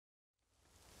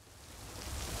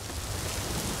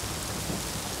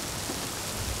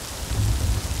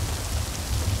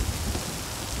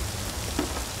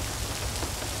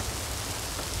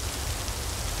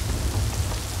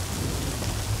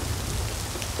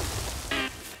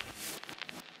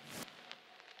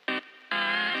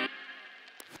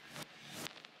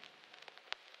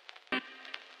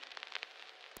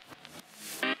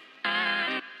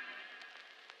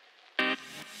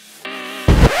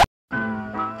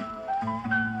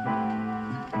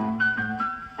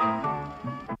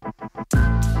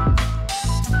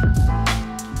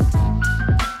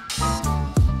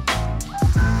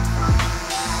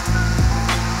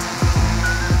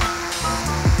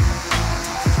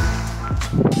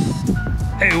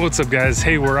Hey, what's up guys?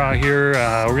 Hey, we're out here.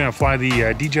 We're gonna fly the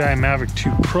DJI Mavic 2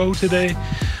 Pro today.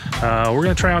 We're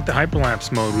gonna try out the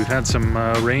hyperlapse mode. We've had some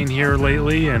rain here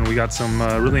lately, and we got some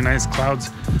really nice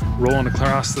clouds rolling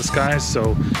across the sky.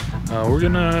 So we're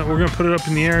gonna put it up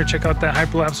in the air, check out that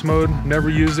hyperlapse mode. Never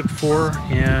used it before,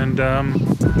 and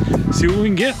see what we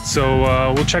can get.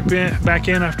 So we'll check back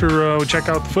in after we check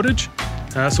out the footage.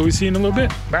 So we see you in a little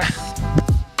bit. Bye.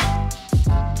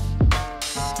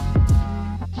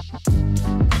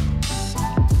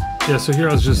 Yeah, so here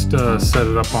I was just set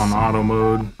it up on auto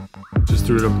mode. Just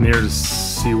threw it up in the air to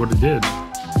see what it did.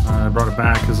 I brought it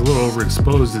back. It's a little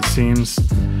overexposed, it seems.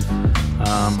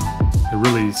 It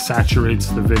really saturates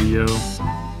the video,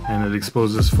 and it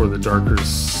exposes for the darker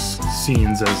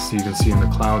scenes, as you can see in the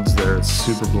clouds there. It's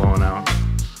super blown out.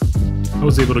 I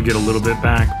was able to get a little bit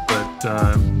back, but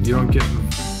you don't get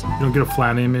a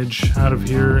flat image out of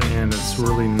here, and it's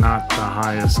really not the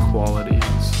highest quality.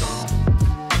 So.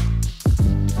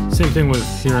 Same thing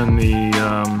with here in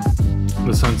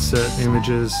the sunset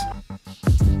images,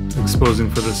 exposing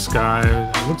for the sky.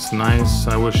 It looks nice.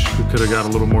 I wish we could have got a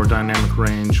little more dynamic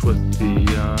range with the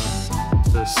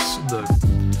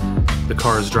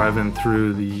cars driving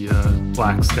through the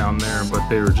blacks down there, but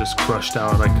they were just crushed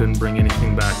out. I couldn't bring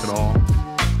anything back at all.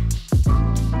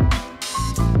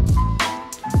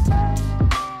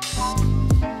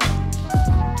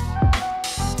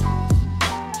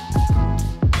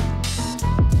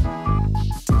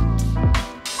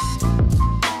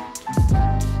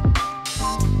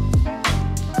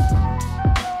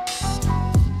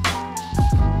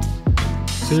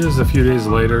 So here's a few days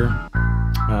later.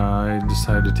 I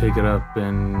decided to take it up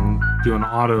and do an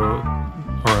auto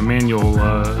or a manual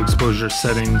exposure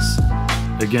settings.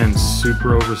 Again,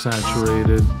 super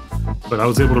oversaturated, but I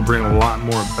was able to bring a lot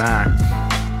more back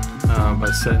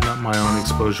by setting up my own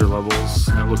exposure levels.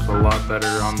 And it looked a lot better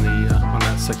on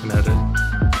that second edit.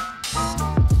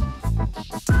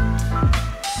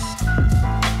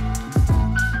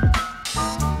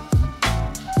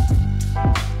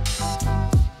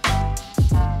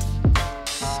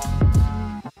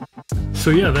 So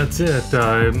yeah, that's it.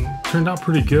 Turned out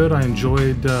pretty good. I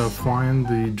enjoyed flying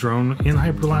the drone in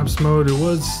hyperlapse mode. It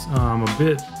was a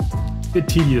bit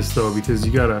tedious though, because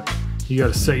you gotta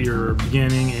set your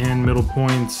beginning and middle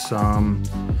points.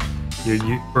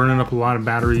 You're burning up a lot of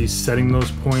batteries setting those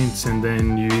points, and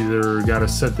then you either gotta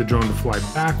set the drone to fly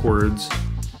backwards.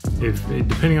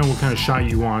 Depending on what kind of shot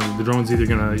you want, the drone's either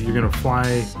you're gonna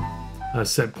fly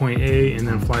set point A and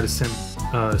then fly to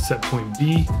set point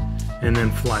B, and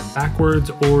then fly backwards,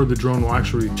 or the drone will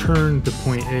actually return to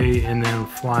point A and then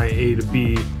fly A to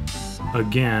B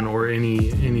again, or any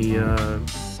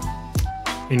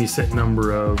set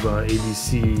number of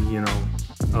ABC,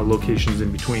 locations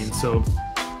in between. So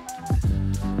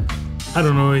I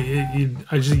don't know. You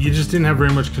just didn't have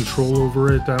very much control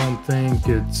over it. I don't think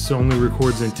it only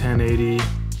records in 1080.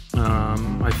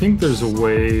 I think there's a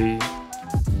way.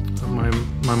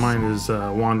 My mind is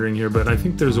wandering here, but I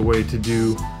think there's a way to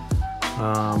do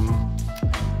a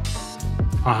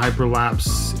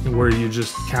hyperlapse where you're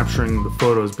just capturing the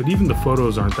photos, but even the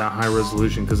photos aren't that high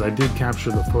resolution, because I did capture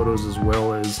the photos as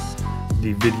well as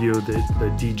the video that the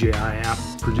DJI app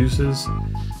produces,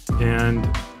 and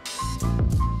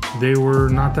they were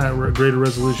not that great a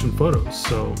resolution photos.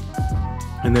 So,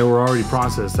 and they were already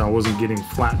processed. I wasn't getting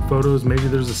flat photos. Maybe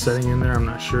there's a setting in there, I'm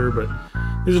not sure, but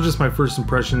these are just my first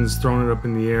impressions, throwing it up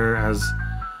in the air as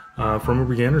from a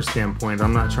beginner standpoint.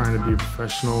 I'm not trying to be a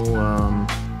professional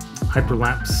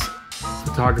hyperlapse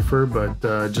photographer, but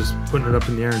just putting it up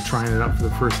in the air and trying it out for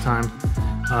the first time.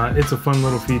 It's a fun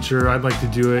little feature. I'd like to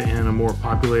do it in a more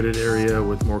populated area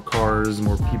with more cars,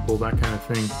 more people, that kind of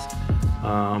thing.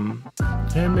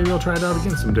 And maybe I'll try it out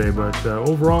again someday, but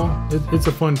overall, it's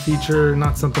a fun feature.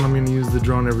 Not something I'm going to use the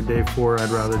drone every day for.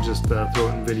 I'd rather just throw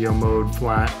it in video mode,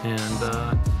 flat,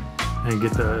 and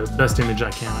get the best image I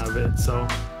can out of it. So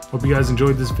hope you guys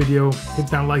enjoyed this video. Hit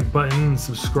that like button,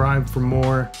 subscribe for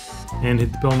more, and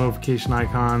hit the bell notification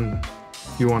icon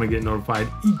if you want to get notified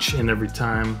each and every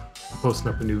time I'm posting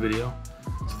up a new video.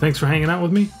 So thanks for hanging out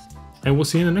with me, and we'll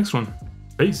see you in the next one.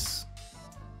 Peace.